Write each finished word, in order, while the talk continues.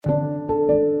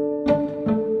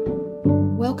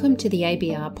to the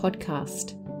ABR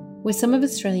podcast, where some of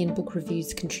Australian Book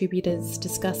Review's contributors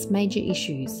discuss major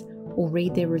issues or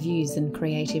read their reviews and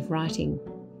creative writing.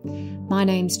 My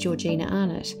name's Georgina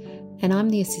Arnott, and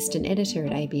I'm the assistant editor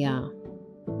at ABR.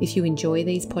 If you enjoy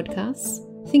these podcasts,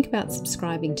 think about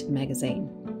subscribing to the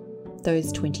magazine.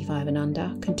 Those 25 and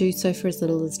under can do so for as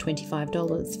little as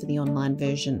 $25 for the online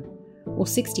version, or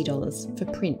 $60 for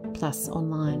print plus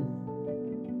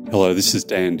online. Hello, this is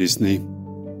Dan Disney.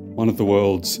 One of the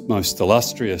world's most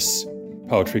illustrious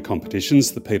poetry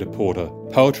competitions, the Peter Porter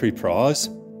Poetry Prize,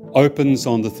 opens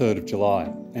on the 3rd of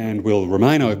July and will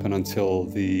remain open until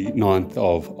the 9th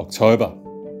of October.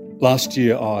 Last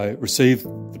year I received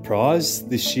the prize.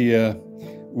 This year,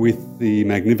 with the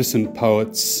magnificent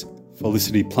poets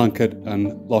Felicity Plunkett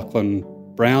and Lachlan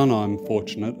Brown, I'm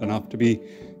fortunate enough to be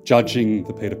judging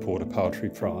the Peter Porter Poetry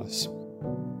Prize.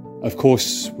 Of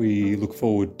course, we look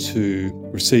forward to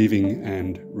receiving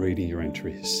and reading your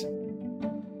entries.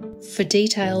 For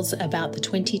details about the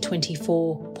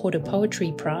 2024 Porter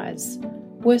Poetry Prize,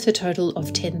 worth a total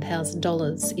of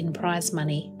 $10,000 in prize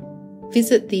money,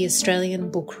 visit the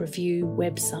Australian Book Review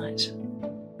website.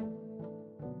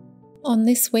 On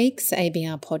this week's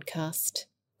ABR podcast,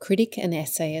 critic and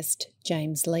essayist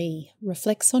James Lee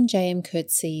reflects on J.M.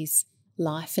 Coetzee's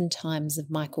Life and Times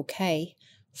of Michael K.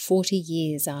 40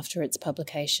 years after its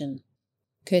publication.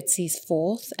 Coetzee's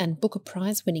fourth and Booker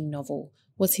Prize-winning novel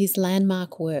was his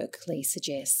landmark work, Lee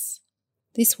suggests.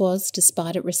 This was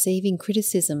despite it receiving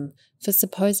criticism for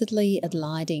supposedly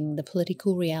eliding the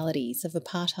political realities of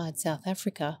apartheid South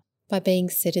Africa by being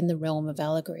set in the realm of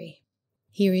allegory.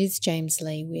 Here is James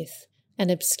Lee with An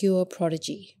Obscure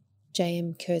Prodigy,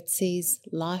 J.M. Coetzee's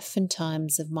Life and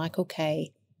Times of Michael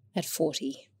K. at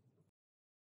 40.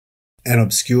 An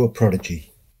Obscure Prodigy.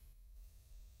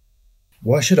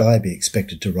 Why should I be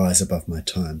expected to rise above my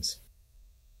times?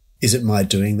 Is it my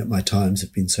doing that my times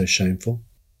have been so shameful?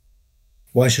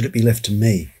 Why should it be left to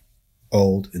me,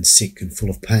 old and sick and full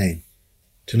of pain,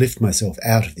 to lift myself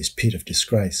out of this pit of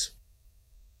disgrace?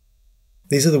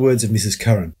 These are the words of Mrs.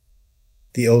 Curran,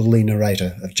 the elderly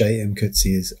narrator of J.M.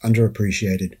 Coetzee's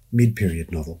underappreciated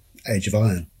mid-period novel, Age of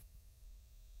Iron.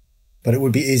 But it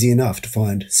would be easy enough to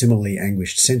find similarly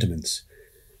anguished sentiments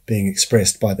being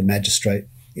expressed by the magistrate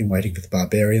in Waiting for the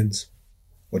Barbarians,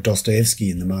 or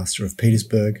Dostoevsky in The Master of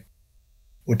Petersburg,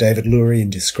 or David Lurie in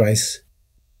Disgrace,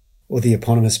 or the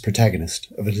eponymous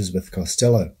protagonist of Elizabeth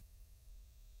Costello.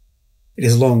 It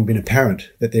has long been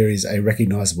apparent that there is a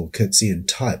recognisable Coetzeean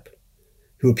type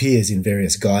who appears in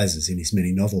various guises in his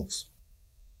many novels.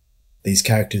 These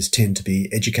characters tend to be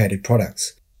educated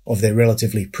products of their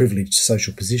relatively privileged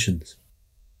social positions.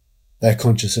 They are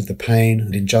conscious of the pain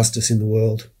and injustice in the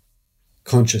world,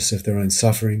 conscious of their own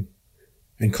suffering,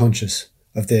 and conscious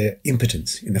of their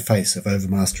impotence in the face of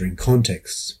overmastering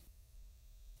contexts.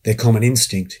 Their common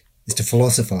instinct is to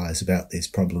philosophise about these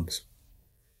problems.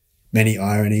 Many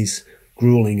ironies,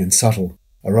 gruelling and subtle,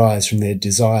 arise from their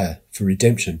desire for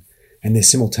redemption and their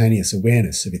simultaneous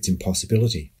awareness of its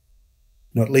impossibility,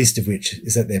 not least of which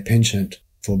is that their penchant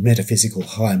for metaphysical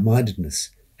high-mindedness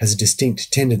has a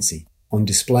distinct tendency, on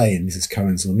display in Mrs.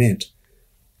 Curran's lament,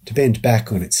 to bend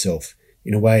back on itself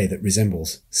in a way that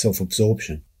resembles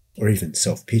self-absorption or even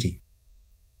self-pity.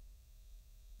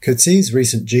 Coetzee's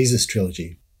recent Jesus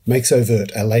trilogy makes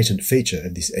overt a latent feature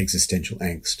of this existential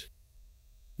angst,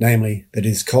 namely that it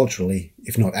is culturally,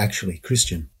 if not actually,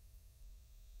 Christian.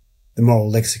 The moral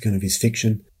lexicon of his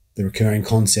fiction, the recurring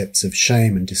concepts of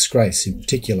shame and disgrace in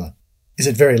particular, is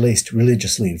at very least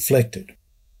religiously inflected,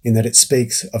 in that it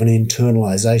speaks of an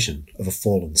internalisation of a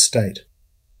fallen state.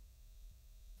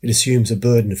 It assumes a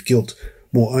burden of guilt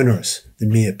more onerous than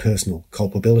mere personal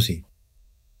culpability.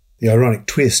 The ironic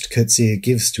twist Coetzee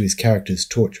gives to his characters'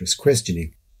 torturous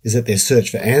questioning is that their search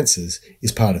for answers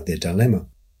is part of their dilemma.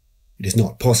 It is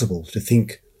not possible to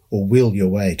think or will your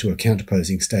way to a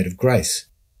counterposing state of grace,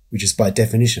 which is by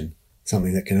definition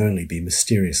something that can only be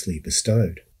mysteriously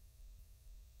bestowed.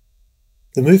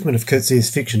 The movement of Coetzee's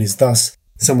fiction is thus,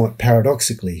 somewhat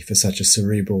paradoxically for such a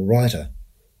cerebral writer,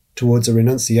 towards a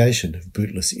renunciation of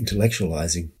bootless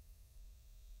intellectualizing.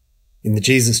 In the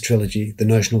Jesus trilogy, the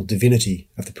notional divinity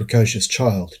of the precocious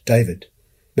child, David,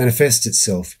 manifests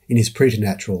itself in his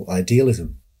preternatural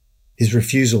idealism, his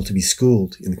refusal to be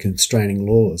schooled in the constraining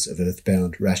laws of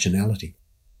earthbound rationality.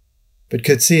 But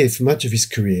Coetzee, for much of his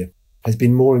career, has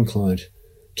been more inclined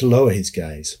to lower his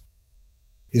gaze.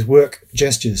 His work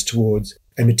gestures towards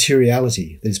a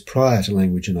materiality that is prior to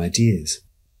language and ideas,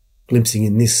 glimpsing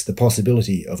in this the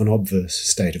possibility of an obverse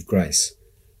state of grace,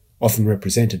 often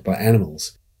represented by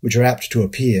animals, which are apt to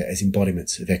appear as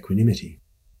embodiments of equanimity.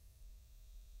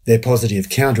 Their positive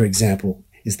counterexample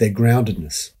is their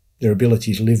groundedness, their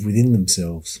ability to live within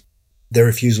themselves, their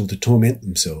refusal to torment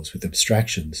themselves with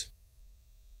abstractions.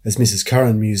 As Mrs.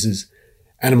 Curran muses,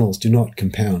 animals do not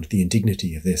compound the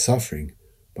indignity of their suffering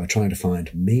by trying to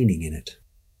find meaning in it.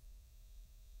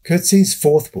 Coetzee's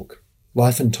fourth book,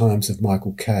 Life and Times of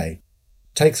Michael K.,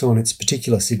 takes on its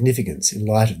particular significance in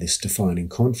light of this defining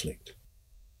conflict.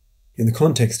 In the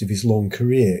context of his long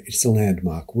career, it's a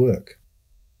landmark work.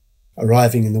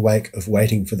 Arriving in the wake of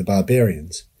Waiting for the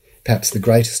Barbarians, perhaps the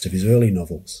greatest of his early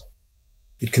novels,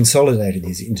 it consolidated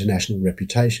his international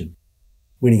reputation,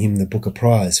 winning him the Booker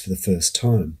Prize for the first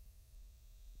time.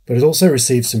 But it also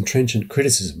received some trenchant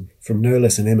criticism from no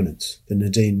less an eminence than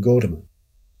Nadine Gordimer,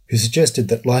 who suggested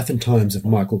that Life and Times of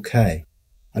Michael K.,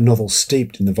 a novel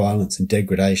steeped in the violence and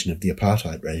degradation of the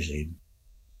apartheid regime,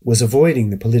 was avoiding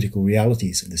the political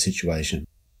realities of the situation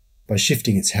by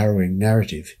shifting its harrowing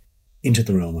narrative into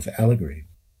the realm of allegory.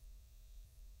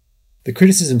 The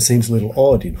criticism seems a little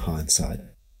odd in hindsight,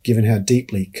 given how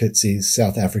deeply Coetzee's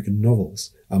South African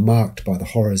novels are marked by the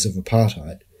horrors of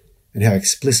apartheid and how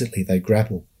explicitly they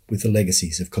grapple with the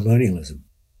legacies of colonialism.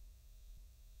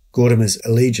 Gordimer's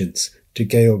allegiance to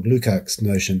Georg Lukács'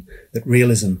 notion that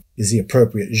realism is the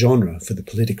appropriate genre for the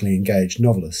politically engaged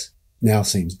novelist now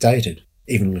seems dated,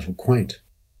 even a little quaint.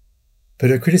 But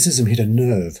her criticism hit a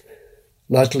nerve,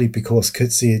 largely because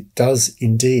Coetzee does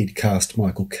indeed cast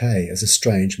Michael K. as a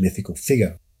strange mythical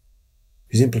figure,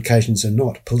 whose implications are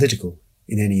not political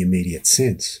in any immediate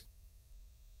sense.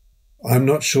 "I'm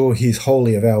not sure he is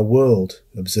wholly of our world,"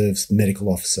 observes the medical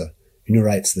officer who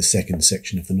narrates the second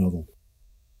section of the novel.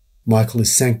 "Michael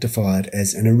is sanctified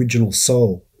as an original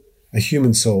soul, a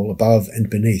human soul above and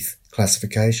beneath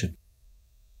classification,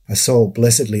 a soul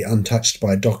blessedly untouched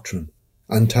by doctrine,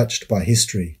 untouched by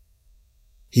history.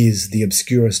 He is the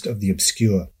obscurest of the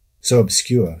obscure, so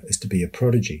obscure as to be a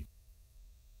prodigy."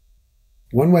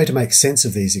 One way to make sense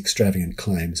of these extravagant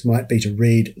claims might be to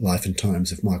read Life and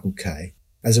Times of Michael K.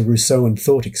 as a Rousseauan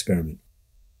thought experiment.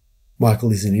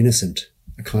 Michael is an innocent,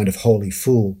 a kind of holy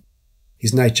fool,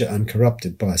 his nature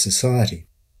uncorrupted by society,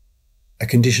 a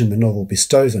condition the novel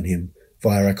bestows on him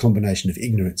via a combination of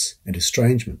ignorance and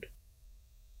estrangement.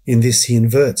 In this he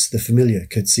inverts the familiar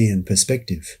Coetzeean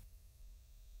perspective.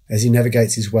 As he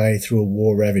navigates his way through a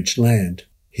war-ravaged land,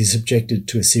 he is subjected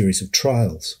to a series of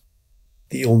trials.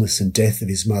 The illness and death of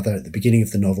his mother at the beginning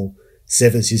of the novel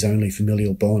severs his only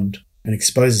familial bond and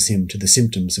exposes him to the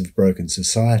symptoms of a broken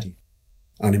society: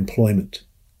 unemployment,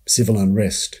 civil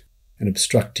unrest, an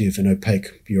obstructive and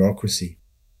opaque bureaucracy,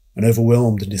 an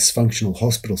overwhelmed and dysfunctional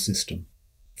hospital system,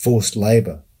 forced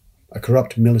labour, a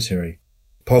corrupt military,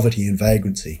 poverty and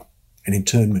vagrancy, an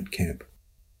internment camp.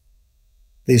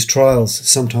 These trials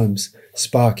sometimes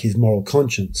spark his moral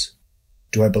conscience.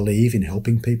 Do I believe in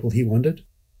helping people, he wondered?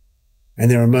 And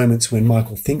there are moments when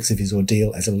Michael thinks of his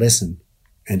ordeal as a lesson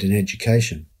and an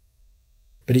education.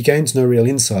 But he gains no real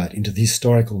insight into the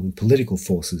historical and political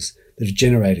forces that have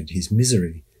generated his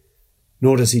misery,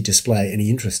 nor does he display any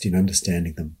interest in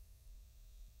understanding them.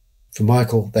 For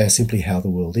Michael, they are simply how the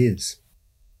world is.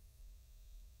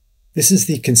 This is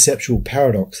the conceptual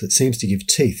paradox that seems to give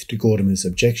teeth to Gordimer's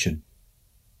objection.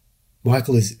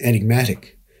 Michael is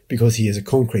enigmatic because he is a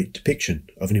concrete depiction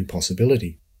of an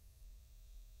impossibility.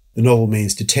 The novel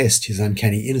means to test his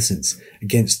uncanny innocence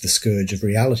against the scourge of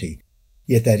reality,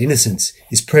 yet that innocence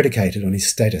is predicated on his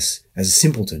status as a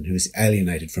simpleton who is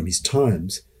alienated from his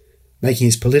times, making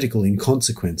his political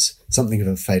inconsequence something of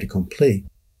a fait accompli.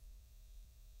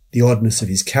 The oddness of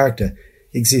his character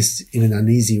exists in an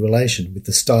uneasy relation with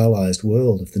the stylized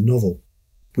world of the novel,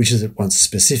 which is at once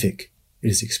specific, it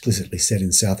is explicitly set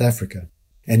in South Africa,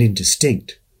 and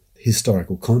indistinct, the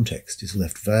historical context is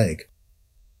left vague.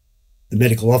 The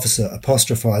medical officer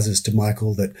apostrophizes to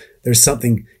Michael that there is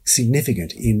something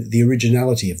significant in the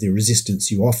originality of the resistance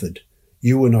you offered.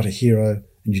 You were not a hero,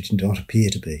 and you did not appear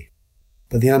to be.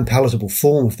 But the unpalatable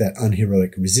form of that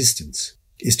unheroic resistance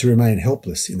is to remain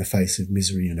helpless in the face of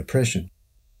misery and oppression.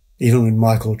 Even when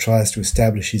Michael tries to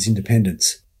establish his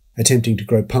independence, attempting to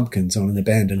grow pumpkins on an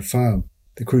abandoned farm,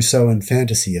 the Crusoean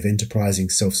fantasy of enterprising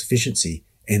self-sufficiency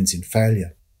ends in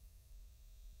failure.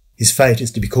 His fate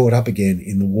is to be caught up again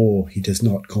in the war he does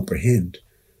not comprehend,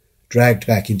 dragged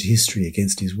back into history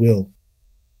against his will.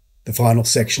 The final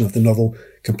section of the novel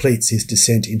completes his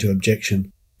descent into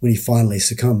abjection when he finally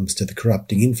succumbs to the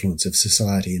corrupting influence of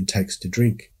society and takes to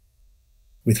drink.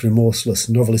 With remorseless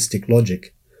novelistic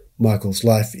logic, Michael's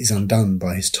life is undone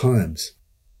by his times.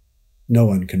 No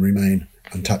one can remain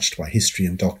untouched by history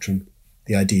and doctrine.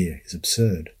 The idea is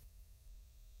absurd.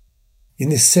 In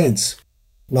this sense,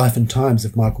 Life and Times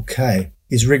of Michael K.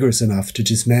 is rigorous enough to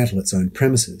dismantle its own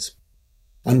premises.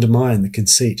 undermine the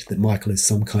conceit that Michael is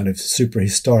some kind of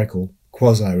superhistorical,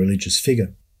 quasi-religious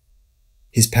figure.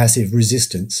 His passive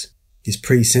resistance, his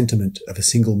presentiment of a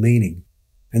single meaning,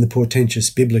 and the portentous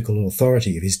biblical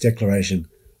authority of his declaration,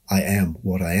 "I am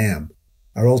what I am,"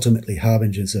 are ultimately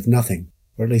harbingers of nothing,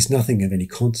 or at least nothing of any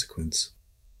consequence.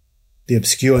 The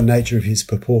obscure nature of his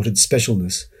purported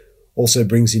specialness also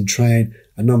brings in train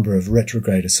a number of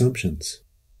retrograde assumptions: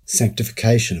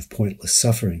 sanctification of pointless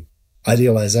suffering,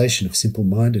 idealization of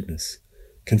simple-mindedness,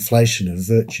 conflation of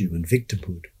virtue and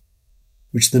victimhood,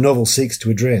 which the novel seeks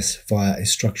to address via a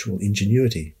structural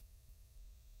ingenuity.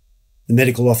 The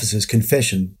medical officer's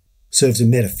confession serves a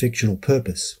metafictional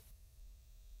purpose.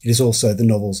 It is also the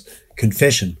novel's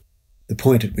confession, the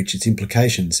point at which its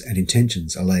implications and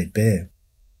intentions are laid bare.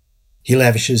 He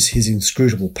lavishes his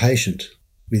inscrutable patient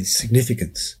with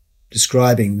significance,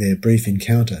 describing their brief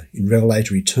encounter in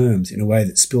revelatory terms in a way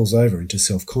that spills over into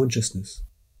self-consciousness.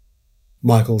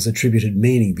 Michael's attributed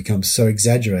meaning becomes so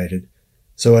exaggerated,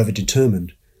 so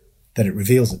overdetermined, that it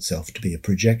reveals itself to be a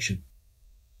projection.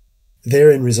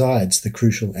 Therein resides the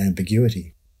crucial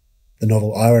ambiguity. The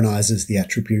novel ironizes the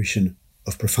attribution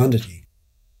of profundity,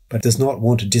 but does not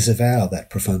want to disavow that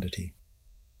profundity.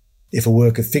 If a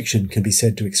work of fiction can be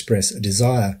said to express a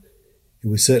desire, it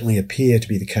would certainly appear to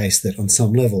be the case that on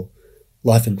some level,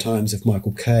 Life and Times of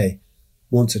Michael K.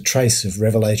 wants a trace of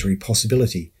revelatory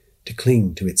possibility to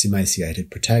cling to its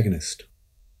emaciated protagonist.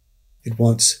 It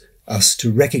wants us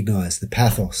to recognise the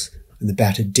pathos and the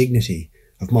battered dignity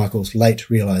of Michael's late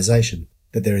realisation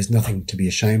that there is nothing to be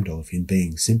ashamed of in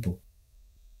being simple.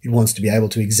 It wants to be able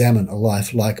to examine a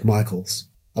life like Michael's,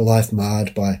 a life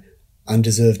marred by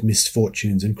undeserved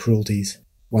misfortunes and cruelties,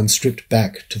 one stripped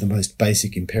back to the most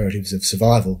basic imperatives of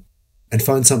survival, and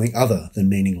find something other than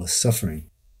meaningless suffering.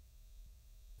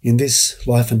 In this,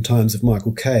 Life and Times of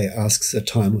Michael K. asks a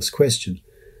timeless question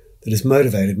that has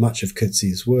motivated much of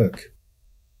Coetzee's work.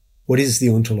 What is the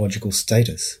ontological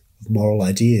status of moral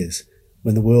ideas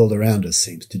when the world around us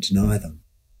seems to deny them?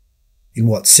 In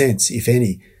what sense, if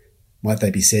any, might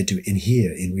they be said to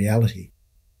inhere in reality?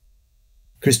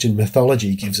 Christian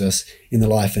mythology gives us, in the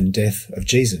life and death of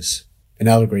Jesus, an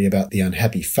allegory about the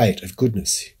unhappy fate of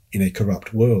goodness in a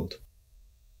corrupt world.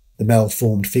 The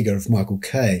malformed figure of Michael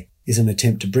K. is an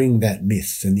attempt to bring that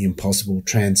myth and the impossible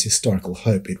trans-historical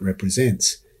hope it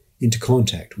represents into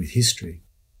contact with history.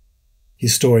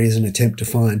 His story is an attempt to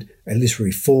find a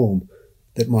literary form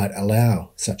that might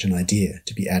allow such an idea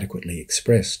to be adequately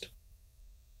expressed.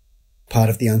 Part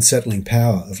of the unsettling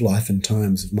power of Life and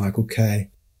Times of Michael K.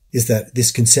 is that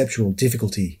this conceptual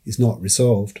difficulty is not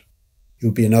resolved. It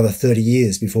would be another 30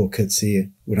 years before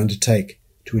Coetzee would undertake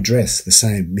to address the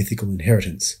same mythical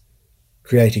inheritance,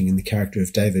 creating in the character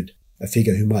of David a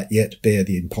figure who might yet bear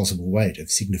the impossible weight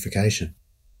of signification.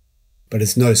 But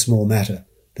it's no small matter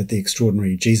that the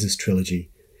extraordinary Jesus trilogy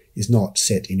is not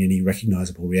set in any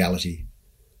recognisable reality,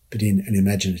 but in an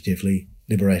imaginatively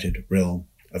liberated realm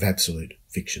of absolute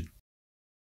fiction.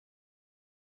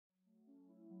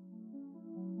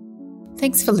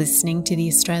 Thanks for listening to the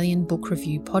Australian Book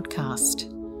Review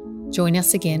podcast. Join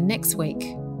us again next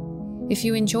week. If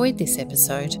you enjoyed this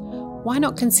episode, why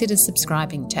not consider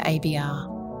subscribing to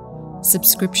ABR?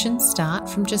 Subscriptions start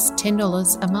from just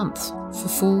 $10 a month for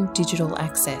full digital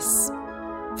access.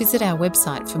 Visit our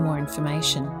website for more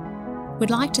information.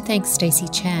 We'd like to thank Stacey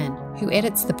Chan, who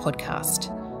edits the podcast,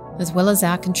 as well as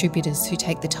our contributors who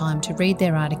take the time to read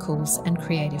their articles and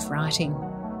creative writing.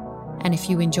 And if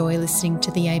you enjoy listening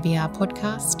to the ABR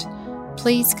podcast,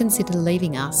 please consider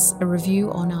leaving us a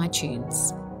review on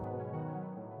iTunes.